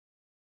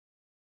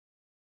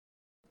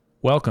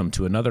Welcome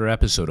to another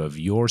episode of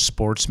your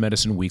Sports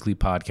Medicine Weekly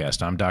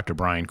podcast. I'm Dr.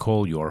 Brian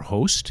Cole, your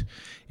host,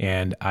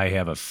 and I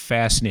have a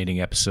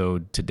fascinating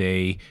episode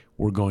today.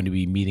 We're going to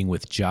be meeting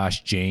with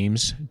Josh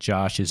James.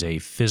 Josh is a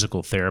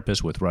physical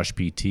therapist with Rush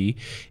PT,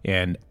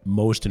 and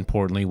most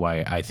importantly,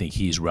 why I think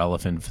he's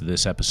relevant for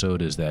this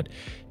episode is that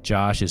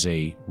Josh is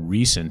a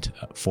recent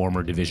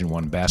former Division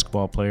I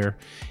basketball player,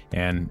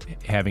 and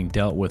having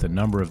dealt with a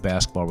number of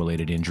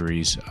basketball-related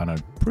injuries on a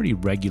pretty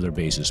regular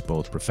basis,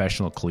 both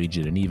professional,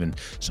 collegiate, and even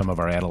some of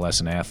our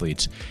adolescent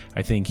athletes,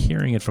 I think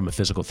hearing it from a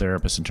physical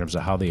therapist in terms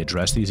of how they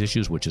address these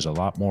issues, which is a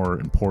lot more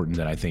important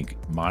than I think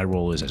my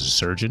role is as a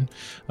surgeon,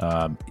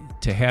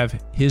 to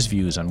have his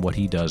views on what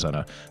he does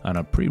on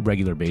a pretty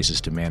regular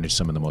basis to manage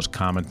some of the most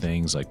common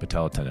things like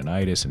patella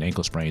tendonitis and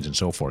ankle sprains and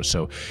so forth.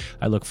 So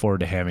I look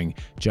forward to having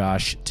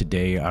Josh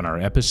today on our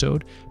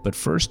episode. But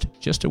first,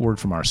 just a word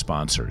from our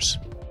sponsors.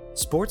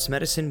 Sports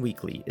Medicine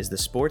Weekly is the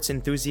sports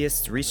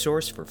enthusiast's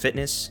resource for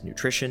fitness,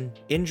 nutrition,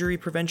 injury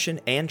prevention,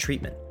 and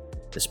treatment.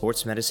 The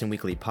Sports Medicine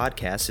Weekly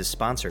podcast is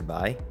sponsored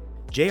by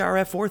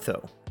JRF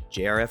Ortho.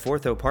 JRF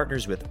Ortho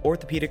partners with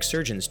orthopedic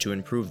surgeons to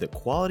improve the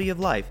quality of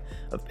life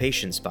of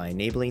patients by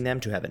enabling them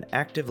to have an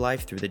active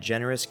life through the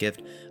generous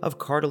gift of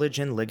cartilage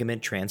and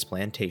ligament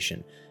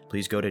transplantation.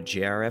 Please go to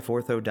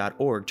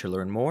jrfortho.org to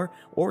learn more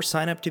or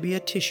sign up to be a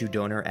tissue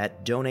donor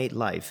at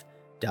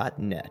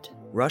donatelife.net.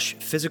 Rush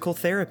Physical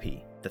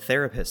Therapy. The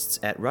therapists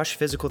at Rush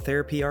Physical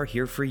Therapy are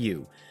here for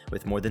you.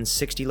 With more than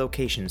 60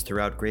 locations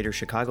throughout Greater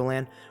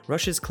Chicagoland,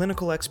 Rush's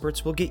clinical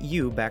experts will get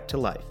you back to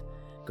life.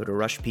 Go to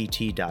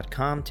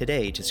rushpt.com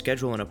today to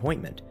schedule an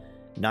appointment.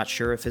 Not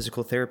sure if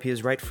physical therapy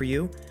is right for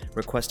you?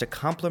 Request a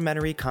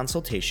complimentary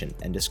consultation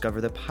and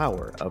discover the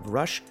power of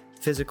Rush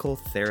Physical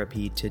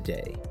Therapy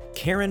today.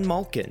 Karen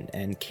Malkin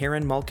and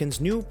Karen Malkin's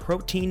new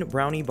protein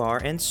brownie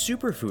bar and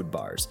superfood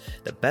bars,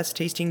 the best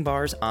tasting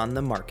bars on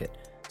the market.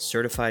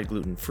 Certified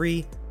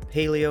gluten-free,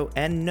 paleo,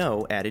 and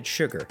no added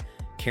sugar.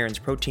 Karen's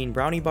protein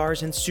brownie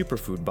bars and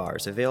superfood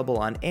bars available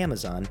on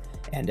Amazon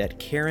and at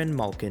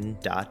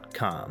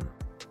karenmalkin.com.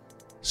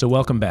 So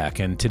welcome back,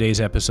 and today's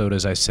episode,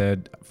 as I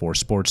said, for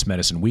Sports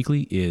Medicine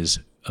Weekly is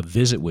a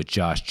visit with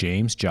Josh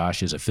James.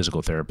 Josh is a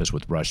physical therapist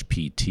with Rush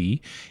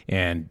PT,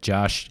 and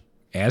Josh,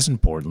 as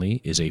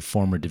importantly, is a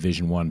former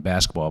Division I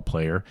basketball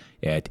player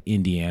at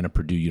Indiana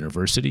Purdue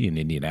University in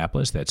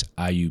Indianapolis. That's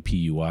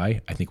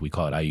IUPUI. I think we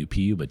call it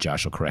IUPU, but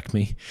Josh will correct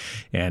me.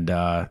 And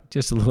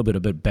just a little bit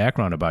of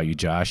background about you,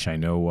 Josh. I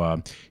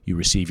know you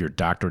received your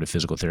doctorate of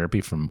physical therapy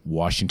from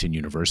Washington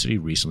University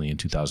recently in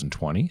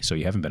 2020, so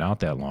you haven't been out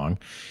that long.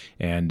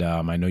 And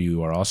I know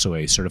you are also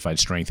a certified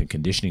strength and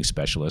conditioning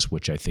specialist,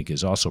 which I think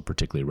is also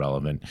particularly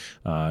relevant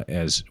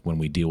as when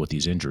we deal with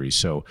these injuries.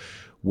 So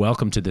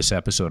welcome to this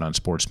episode on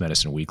Sports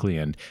Medicine Weekly,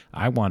 and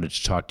I wanted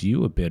to talk to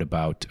you a bit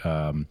about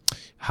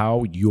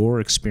how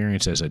your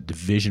experience as a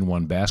Division I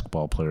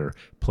basketball player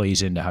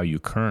plays into how you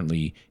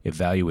currently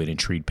evaluate and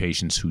treat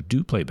patients who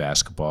do play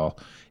basketball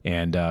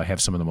and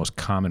have some of the most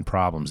common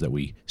problems that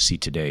we see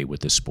today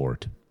with this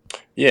sport.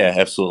 Yeah,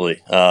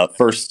 absolutely.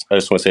 First, I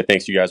just want to say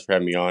thanks to you guys for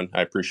having me on.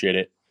 I appreciate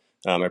it.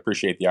 I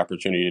appreciate the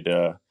opportunity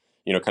to,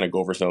 kind of go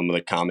over some of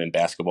the common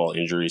basketball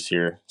injuries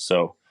here.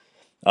 So,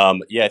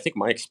 I think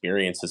my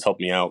experience has helped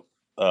me out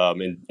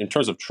in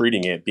terms of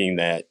treating it, being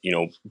that,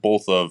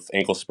 both of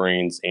ankle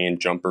sprains and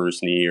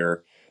jumpers, knee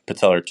or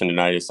patellar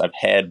tendonitis, I've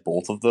had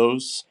both of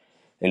those.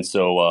 And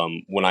so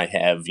when I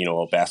have,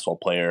 a basketball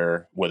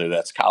player, whether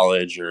that's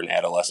college or an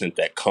adolescent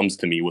that comes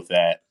to me with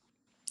that,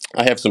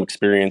 I have some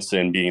experience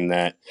in being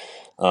that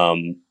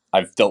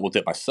I've dealt with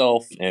it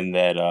myself, and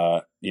that,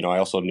 I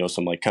also know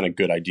some kind of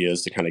good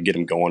ideas to kind of get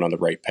them going on the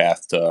right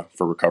path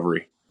for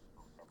recovery.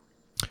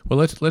 Well,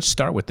 let's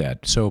start with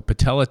that. So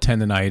patella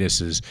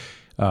tendonitis is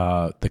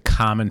the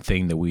common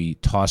thing that we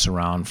toss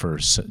around for,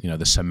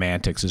 the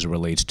semantics as it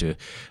relates to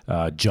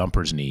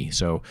jumper's knee.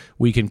 So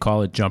we can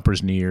call it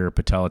jumper's knee or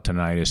patella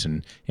tendonitis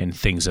and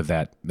things of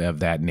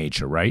that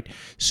nature, right?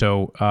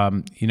 So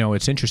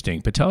it's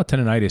interesting. Patella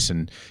tendonitis,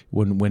 and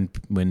when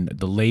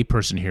the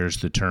layperson hears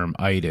the term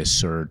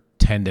itis or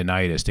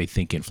tendonitis, they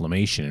think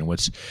inflammation. And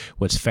what's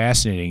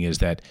fascinating is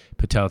that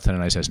patella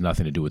tendonitis has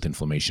nothing to do with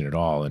inflammation at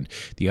all. And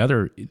the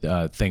other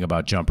thing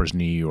about jumper's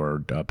knee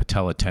or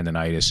patella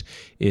tendonitis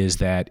is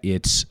that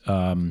it's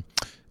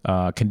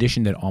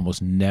condition that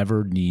almost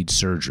never needs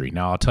surgery.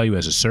 Now, I'll tell you,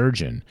 as a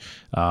surgeon,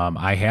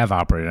 I have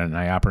operated on it, and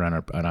I operate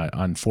on a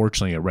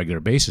unfortunately, a regular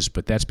basis,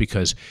 but that's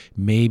because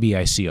maybe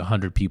I see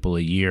 100 people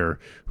a year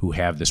who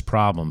have this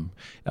problem,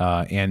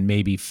 and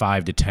maybe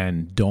 5 to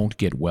 10 don't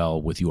get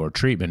well with your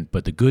treatment.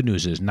 But the good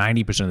news is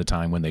 90% of the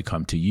time when they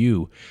come to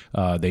you,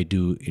 they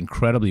do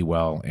incredibly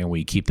well, and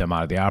we keep them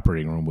out of the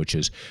operating room, which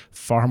is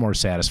far more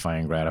satisfying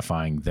and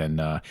gratifying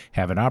than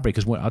having operate.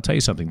 Because I'll tell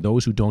you something,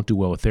 those who don't do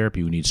well with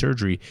therapy, who need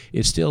surgery,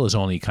 it still is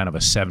only kind of a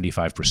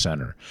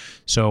 75%er.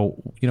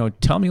 So,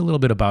 tell me a little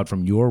bit about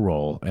from your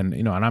role,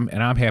 and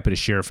I'm happy to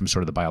share from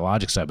sort of the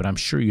biologic side, but I'm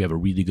sure you have a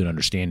really good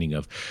understanding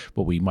of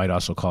what we might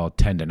also call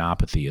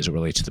tendinopathy as it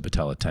relates to the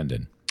patella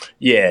tendon.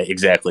 Yeah,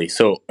 exactly.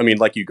 So,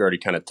 like you already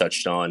kind of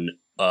touched on,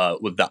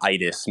 with the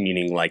itis,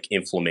 meaning like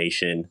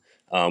inflammation.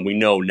 We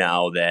know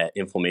now that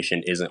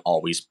inflammation isn't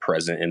always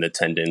present in the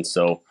tendon.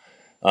 So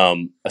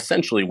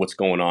essentially what's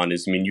going on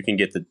is, I mean, you can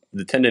get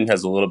the tendon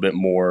has a little bit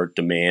more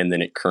demand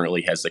than it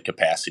currently has the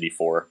capacity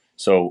for.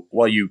 So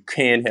while you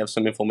can have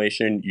some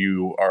inflammation,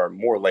 you are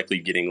more likely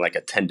getting like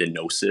a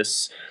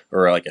tendinosis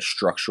or like a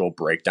structural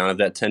breakdown of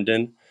that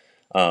tendon.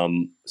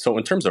 So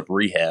in terms of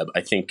rehab,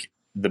 I think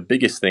the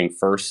biggest thing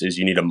first is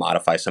you need to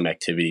modify some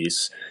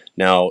activities.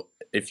 Now,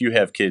 if you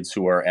have kids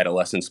who are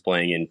adolescents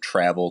playing in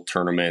travel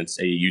tournaments,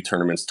 AAU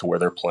tournaments to where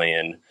they're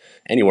playing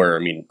anywhere, I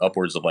mean,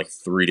 upwards of like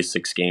 3 to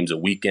 6 games a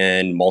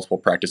weekend, multiple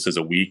practices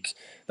a week,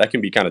 that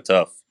can be kind of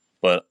tough.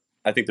 But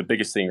I think the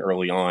biggest thing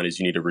early on is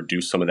you need to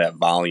reduce some of that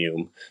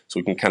volume so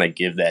we can kind of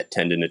give that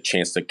tendon a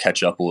chance to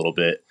catch up a little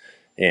bit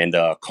and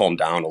calm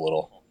down a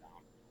little.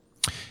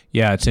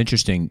 Yeah, it's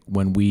interesting.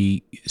 When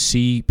we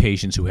see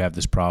patients who have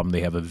this problem,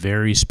 they have a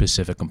very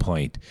specific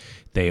complaint.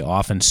 They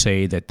often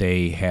say that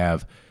they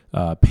have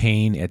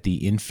pain at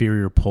the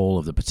inferior pole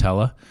of the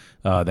patella.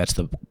 That's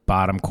the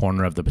bottom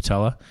corner of the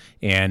patella.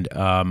 And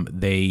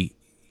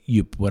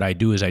what I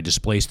do is I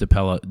displace the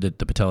patella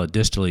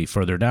distally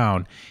further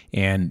down,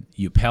 and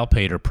you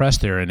palpate or press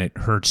there, and it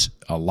hurts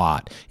a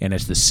lot. And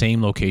it's the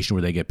same location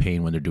where they get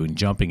pain when they're doing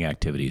jumping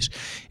activities.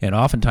 And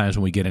oftentimes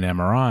when we get an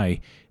MRI,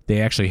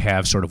 they actually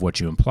have sort of what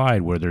you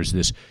implied, where there's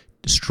this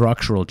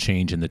structural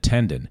change in the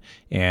tendon.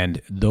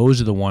 And those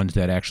are the ones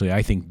that actually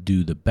I think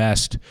do the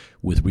best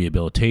with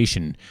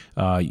rehabilitation.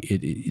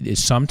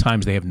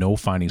 Sometimes they have no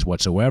findings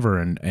whatsoever,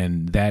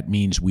 and that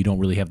means we don't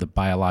really have the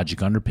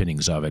biologic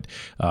underpinnings of it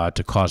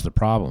to cause the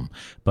problem.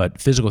 But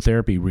physical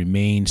therapy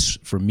remains,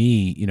 for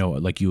me,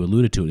 like you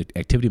alluded to,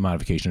 activity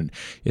modification,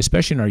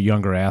 especially in our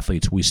younger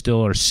athletes. We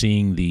still are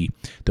seeing the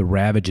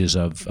ravages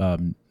of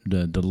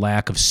the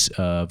lack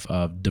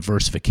of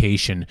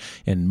diversification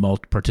and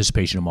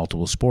participation in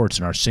multiple sports.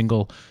 And our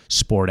single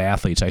sport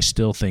athletes, I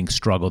still think,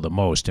 struggle the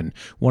most. And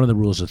one of the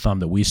rules of thumb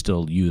that we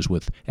still use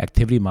with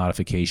activity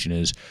modification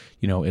is,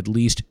 at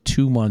least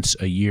 2 months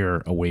a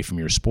year away from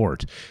your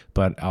sport.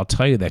 But I'll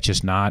tell you, that's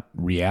just not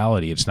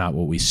reality. It's not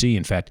what we see.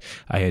 In fact,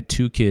 I had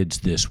 2 kids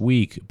this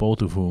week,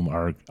 both of whom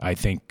are, I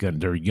think,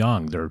 they're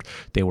young.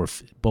 They were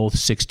both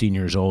 16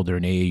 years old. They're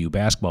in AAU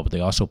basketball, but they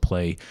also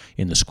play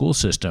in the school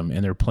system,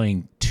 and they're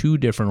playing 2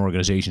 different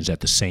organizations at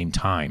the same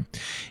time.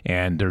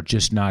 And they're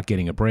just not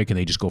getting a break, and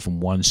they just go from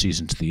one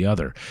season to the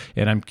other.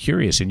 And I'm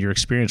curious, in your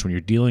experience, when you're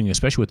dealing,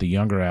 especially with the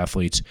younger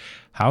athletes,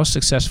 how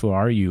successful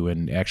are you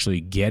in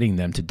actually getting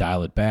them to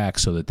dial it back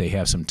so that they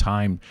have some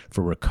time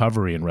for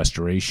recovery and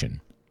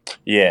restoration?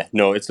 Yeah,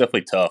 no, it's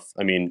definitely tough.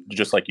 I mean,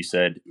 just like you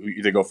said, you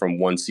either go from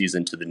one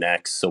season to the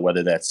next. So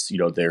whether that's,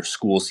 their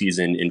school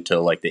season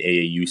into like the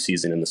AAU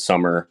season in the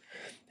summer.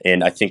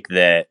 And I think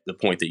that the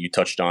point that you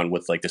touched on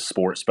with like the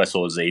sport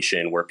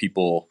specialization, where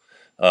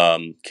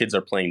kids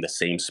are playing the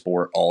same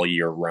sport all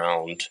year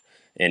round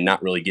and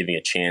not really giving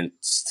a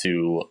chance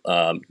to,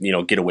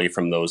 get away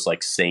from those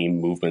like same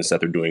movements that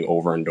they're doing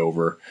over and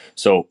over.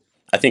 So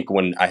I think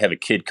when I have a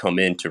kid come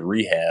in to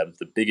rehab,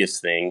 the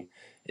biggest thing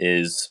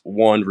is,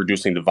 one,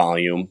 reducing the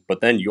volume,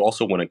 but then you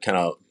also want to kind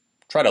of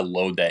try to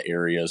load that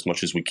area as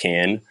much as we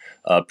can,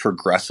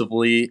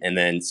 progressively and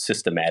then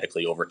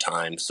systematically over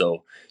time.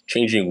 So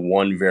changing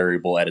one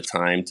variable at a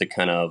time to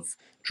kind of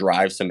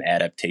drive some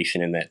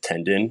adaptation in that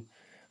tendon,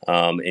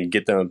 and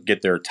get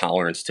their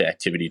tolerance to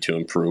activity to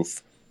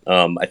improve.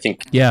 I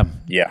think. Yeah.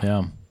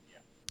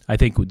 I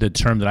think the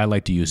term that I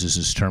like to use is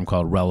this term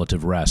called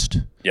relative rest.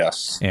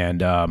 Yes.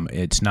 And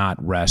it's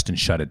not rest and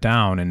shut it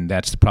down. And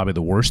that's probably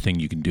the worst thing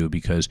you can do,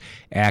 because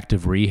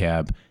active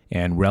rehab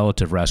and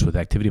relative rest with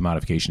activity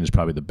modification is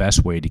probably the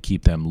best way to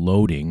keep them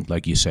loading.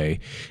 Like you say,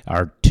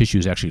 our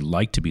tissues actually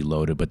like to be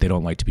loaded, but they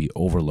don't like to be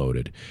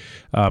overloaded.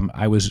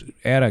 I was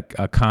at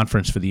a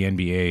conference for the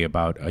NBA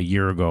about a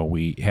year ago.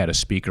 We had a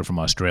speaker from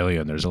Australia,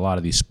 and there's a lot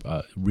of these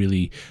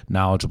really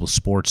knowledgeable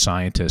sports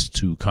scientists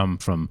who come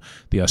from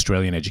the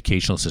Australian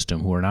educational system,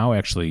 who are now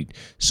actually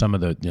some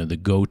of the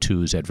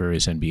go-tos at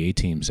various NBA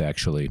teams,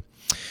 actually.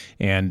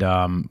 And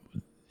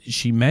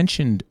she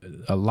mentioned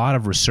a lot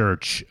of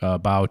research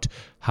about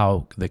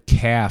how the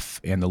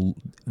calf and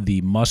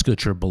the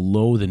musculature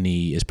below the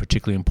knee is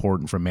particularly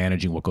important for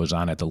managing what goes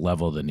on at the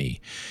level of the knee.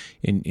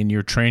 In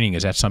your training,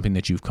 is that something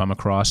that you've come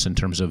across in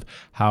terms of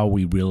how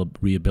we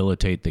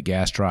rehabilitate the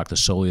gastroc, the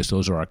soleus,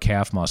 those are our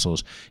calf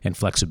muscles, and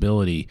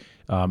flexibility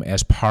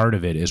as part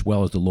of it, as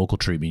well as the local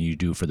treatment you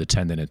do for the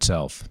tendon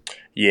itself?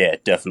 Yeah,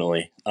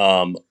 definitely.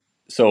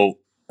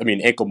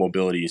 Ankle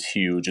mobility is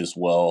huge as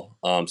well.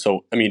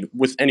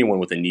 With anyone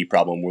with a knee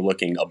problem, we're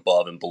looking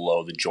above and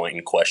below the joint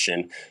in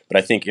question. But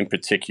I think in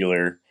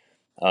particular,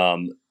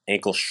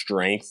 ankle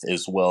strength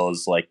as well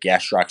as like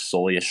gastroc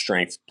soleus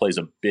strength plays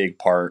a big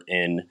part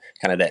in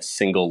kind of that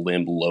single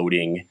limb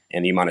loading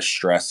and the amount of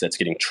stress that's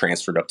getting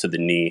transferred up to the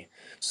knee.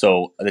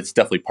 So that's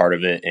definitely part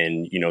of it.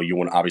 And,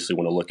 you obviously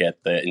want to look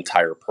at the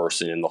entire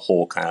person and the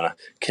whole kind of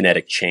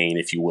kinetic chain,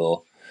 if you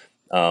will,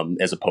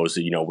 as opposed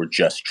to, we're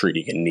just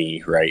treating a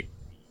knee, right?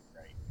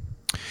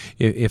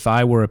 If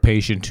I were a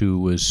patient who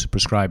was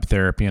prescribed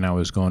therapy and I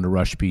was going to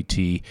Rush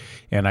PT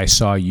and I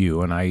saw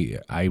you, and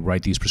I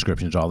write these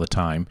prescriptions all the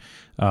time,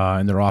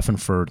 and they're often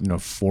for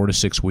 4 to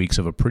 6 weeks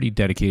of a pretty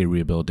dedicated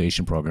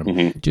rehabilitation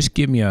program. Just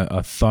give me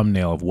a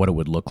thumbnail of what it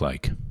would look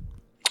like.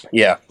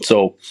 Yeah.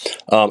 So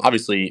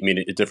obviously, I mean,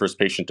 it differs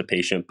patient to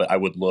patient, but you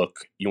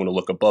want to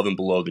look above and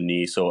below the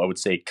knee. So I would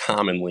say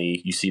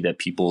commonly you see that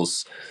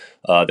people's,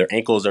 their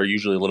ankles are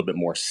usually a little bit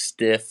more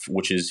stiff,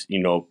 which is,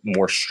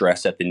 more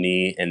stress at the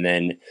knee. And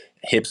then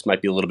hips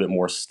might be a little bit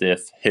more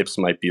stiff. Hips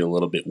might be a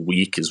little bit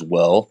weak as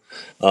well.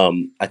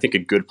 I think a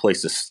good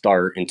place to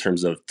start in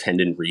terms of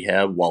tendon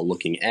rehab while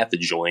looking at the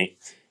joint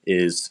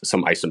is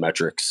some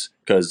isometrics,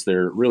 because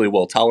they're really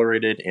well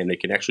tolerated and they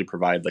can actually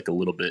provide like a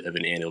little bit of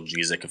an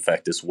analgesic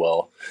effect as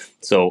well.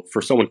 So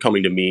for someone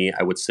coming to me,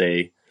 I would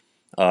say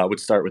I would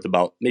start with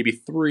about maybe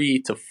 3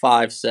 to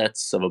 5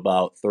 sets of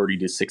about 30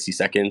 to 60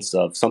 seconds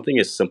of something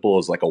as simple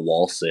as like a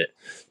wall sit,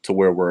 to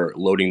where we're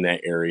loading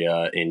that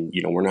area and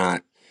we're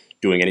not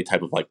doing any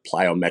type of like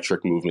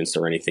plyometric movements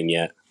or anything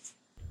yet.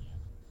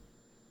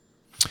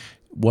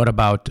 What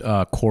about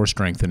core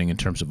strengthening in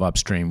terms of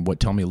upstream?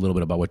 Tell me a little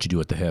bit about what you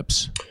do at the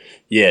hips.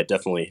 Yeah,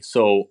 definitely.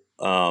 So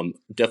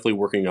definitely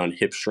working on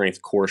hip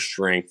strength, core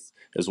strength,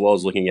 as well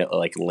as looking at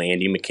like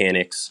landing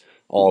mechanics.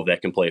 All of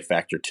that can play a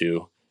factor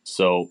too.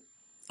 So,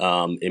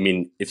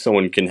 if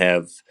someone can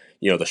have,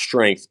 the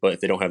strength, but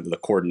if they don't have the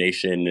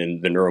coordination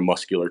and the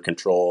neuromuscular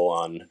control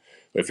on,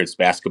 if it's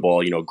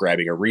basketball,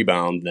 grabbing a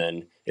rebound,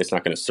 then it's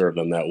not going to serve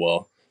them that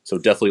well. So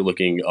definitely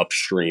looking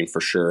upstream for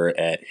sure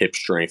at hip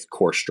strength,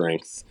 core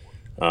strength.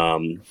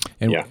 And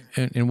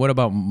what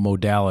about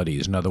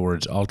modalities? In other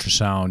words,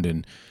 ultrasound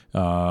and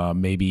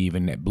maybe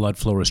even blood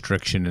flow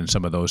restriction and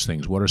some of those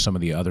things. What are some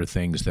of the other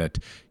things that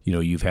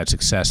you've had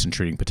success in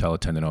treating patella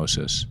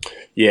tendinosis?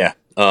 Yeah,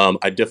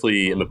 I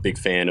definitely am a big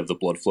fan of the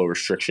blood flow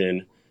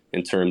restriction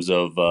in terms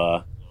of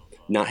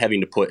not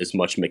having to put as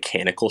much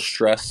mechanical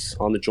stress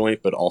on the joint,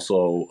 but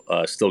also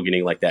still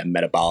getting like that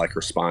metabolic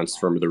response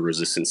from the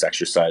resistance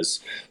exercise.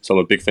 So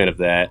I'm a big fan of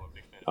that.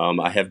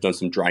 I have done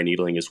some dry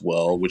needling as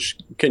well, which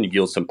can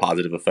yield some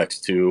positive effects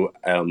too.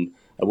 I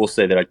will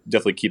say that I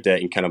definitely keep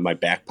that in kind of my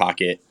back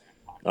pocket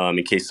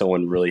in case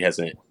someone really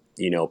hasn't,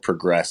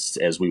 progressed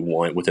as we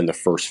want within the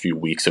first few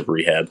weeks of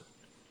rehab.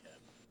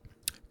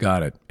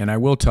 Got it. And I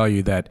will tell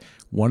you that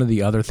one of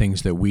the other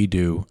things that we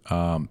do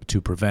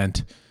to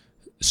prevent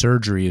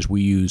surgery is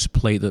we use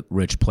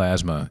platelet-rich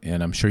plasma,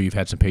 and I'm sure you've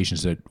had some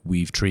patients that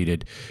we've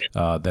treated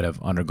that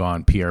have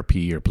undergone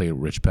PRP or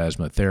platelet-rich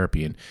plasma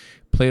therapy. And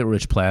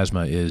platelet-rich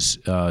plasma has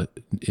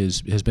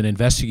been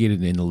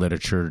investigated in the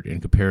literature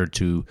and compared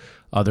to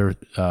other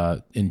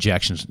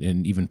injections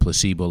and even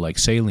placebo like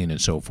saline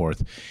and so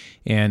forth.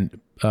 And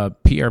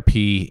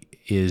PRP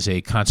is a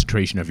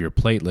concentration of your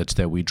platelets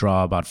that we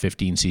draw about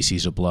 15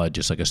 cc's of blood,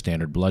 just like a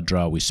standard blood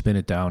draw. We spin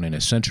it down in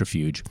a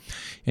centrifuge,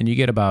 and you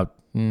get about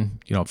 5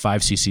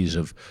 cc's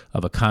of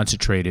a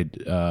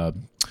concentrated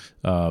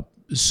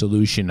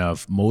solution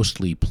of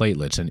mostly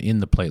platelets, and in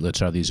the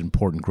platelets are these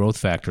important growth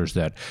factors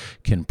that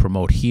can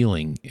promote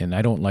healing. And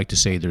I don't like to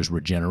say there's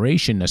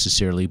regeneration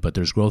necessarily, but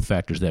there's growth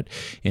factors that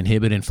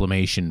inhibit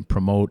inflammation,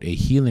 promote a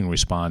healing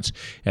response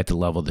at the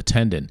level of the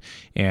tendon.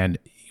 And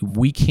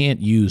we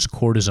can't use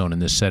cortisone in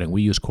this setting.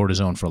 We use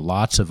cortisone for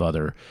lots of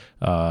other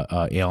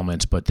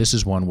ailments, but this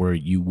is one where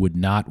you would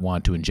not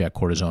want to inject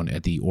cortisone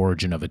at the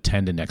origin of a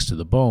tendon next to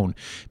the bone,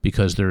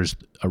 because there's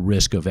a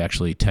risk of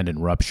actually tendon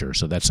rupture.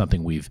 So that's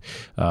something we've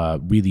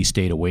really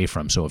stayed away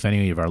from. So if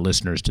any of our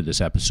listeners to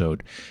this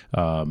episode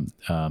are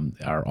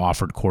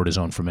offered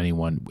cortisone from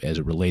anyone as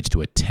it relates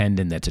to a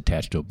tendon that's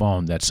attached to a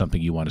bone, that's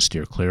something you want to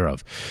steer clear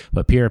of.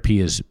 But PRP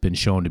has been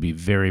shown to be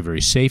very,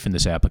 very safe in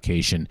this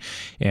application,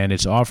 and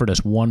it's offered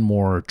us one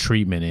more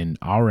treatment in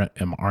our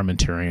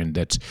armamentarium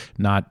that's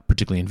not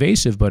particularly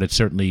invasive, but it's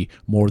certainly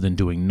more than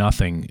doing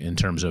nothing in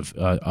terms of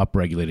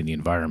upregulating the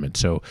environment.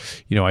 So,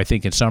 I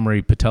think in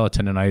summary, patella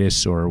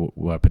tendonitis or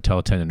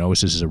patella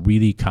tendinosis is a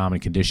really common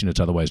condition. It's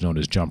otherwise known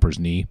as jumper's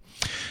knee.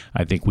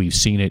 I think we've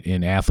seen it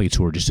in athletes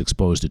who are just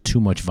exposed to too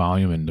much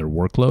volume in their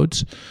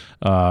workloads.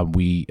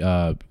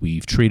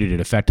 We've treated it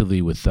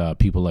effectively with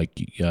people like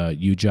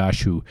you,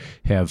 Josh, who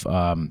have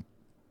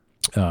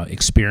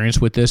experience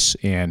with this,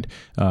 and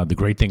the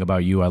great thing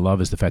about you I love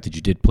is the fact that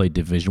you did play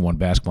Division I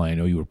basketball. I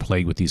know you were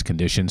plagued with these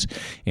conditions,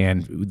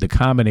 and the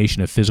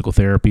combination of physical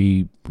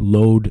therapy,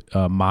 load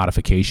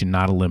modification,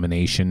 not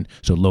elimination,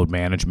 so load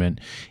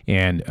management,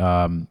 and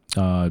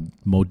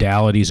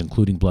modalities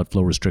including blood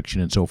flow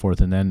restriction and so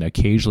forth, and then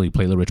occasionally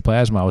platelet-rich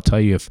plasma. I will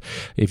tell you,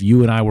 if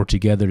you and I were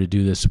together to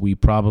do this, we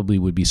probably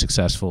would be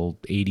successful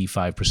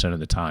 85% of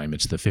the time.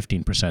 It's the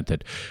 15%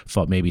 that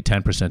fall, maybe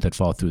 10% that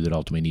fall through that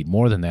ultimately need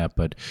more than that,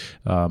 but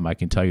I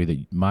can tell you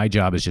that my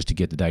job is just to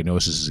get the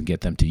diagnosis and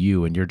get them to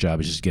you, and your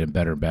job is just to get them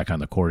better and back on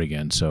the court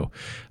again. So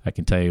I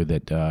can tell you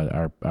that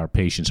our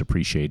patients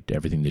appreciate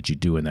everything that you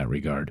do in that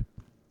regard.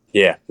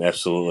 Yeah,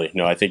 absolutely.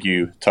 No, I think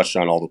you touched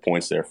on all the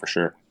points there for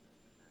sure.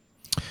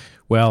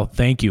 Well,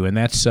 thank you. And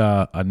that's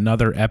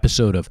another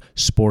episode of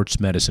Sports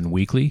Medicine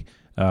Weekly.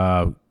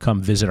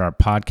 come visit our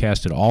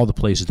podcast at all the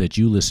places that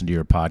you listen to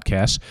your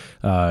podcasts,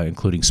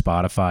 including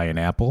Spotify and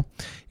Apple.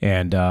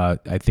 And I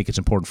think it's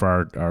important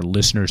for our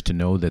listeners to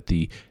know that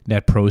the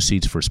net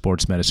proceeds for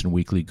Sports Medicine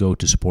Weekly go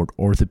to support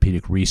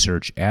orthopedic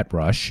research at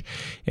Rush.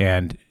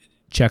 And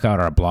check out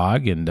our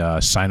blog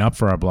and sign up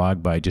for our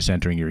blog by just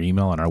entering your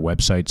email on our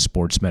website,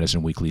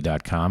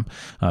 sportsmedicineweekly.com,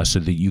 so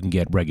that you can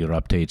get regular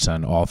updates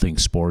on all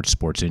things sports,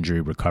 sports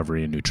injury,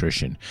 recovery, and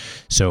nutrition.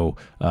 So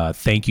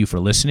thank you for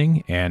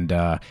listening, and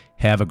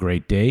have a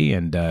great day,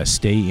 and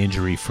stay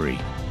injury-free.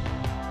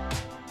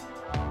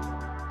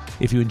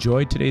 If you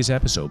enjoyed today's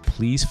episode,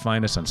 please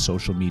find us on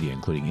social media,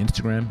 including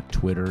Instagram,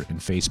 Twitter, and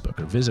Facebook,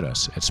 or visit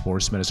us at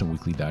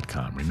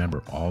sportsmedicineweekly.com.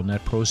 Remember, all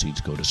net proceeds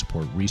go to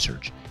support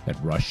research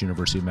at Rush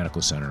University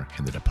Medical Center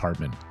and the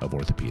Department of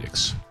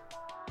Orthopedics.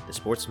 The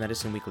Sports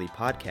Medicine Weekly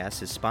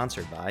podcast is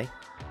sponsored by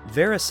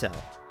Vericel.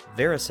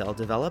 Vericel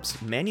develops,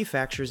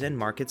 manufactures, and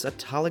markets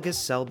autologous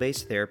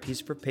cell-based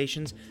therapies for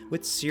patients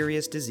with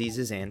serious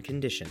diseases and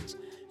conditions.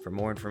 For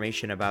more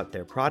information about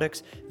their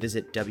products,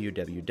 visit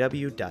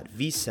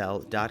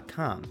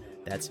www.vcel.com.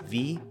 That's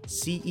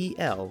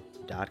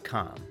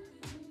VCEL.com.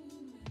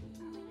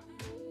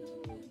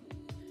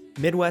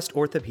 Midwest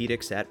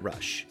Orthopedics at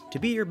Rush. To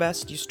be your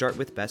best, you start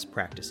with best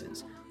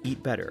practices.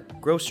 Eat better,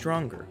 grow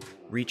stronger,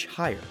 reach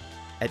higher.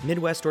 At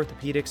Midwest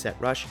Orthopedics at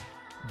Rush,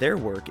 their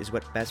work is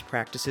what best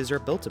practices are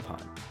built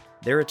upon.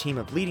 They're a team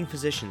of leading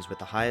physicians with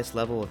the highest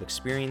level of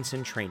experience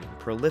and training,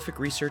 prolific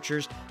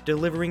researchers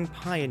delivering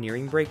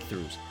pioneering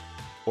breakthroughs,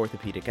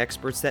 orthopedic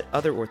experts that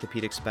other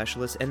orthopedic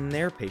specialists and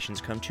their patients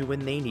come to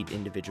when they need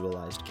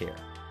individualized care.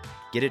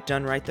 Get it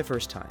done right the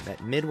first time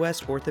at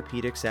Midwest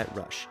Orthopedics at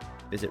Rush.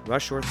 Visit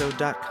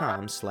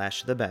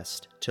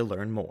rushortho.com/thebest to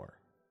learn more.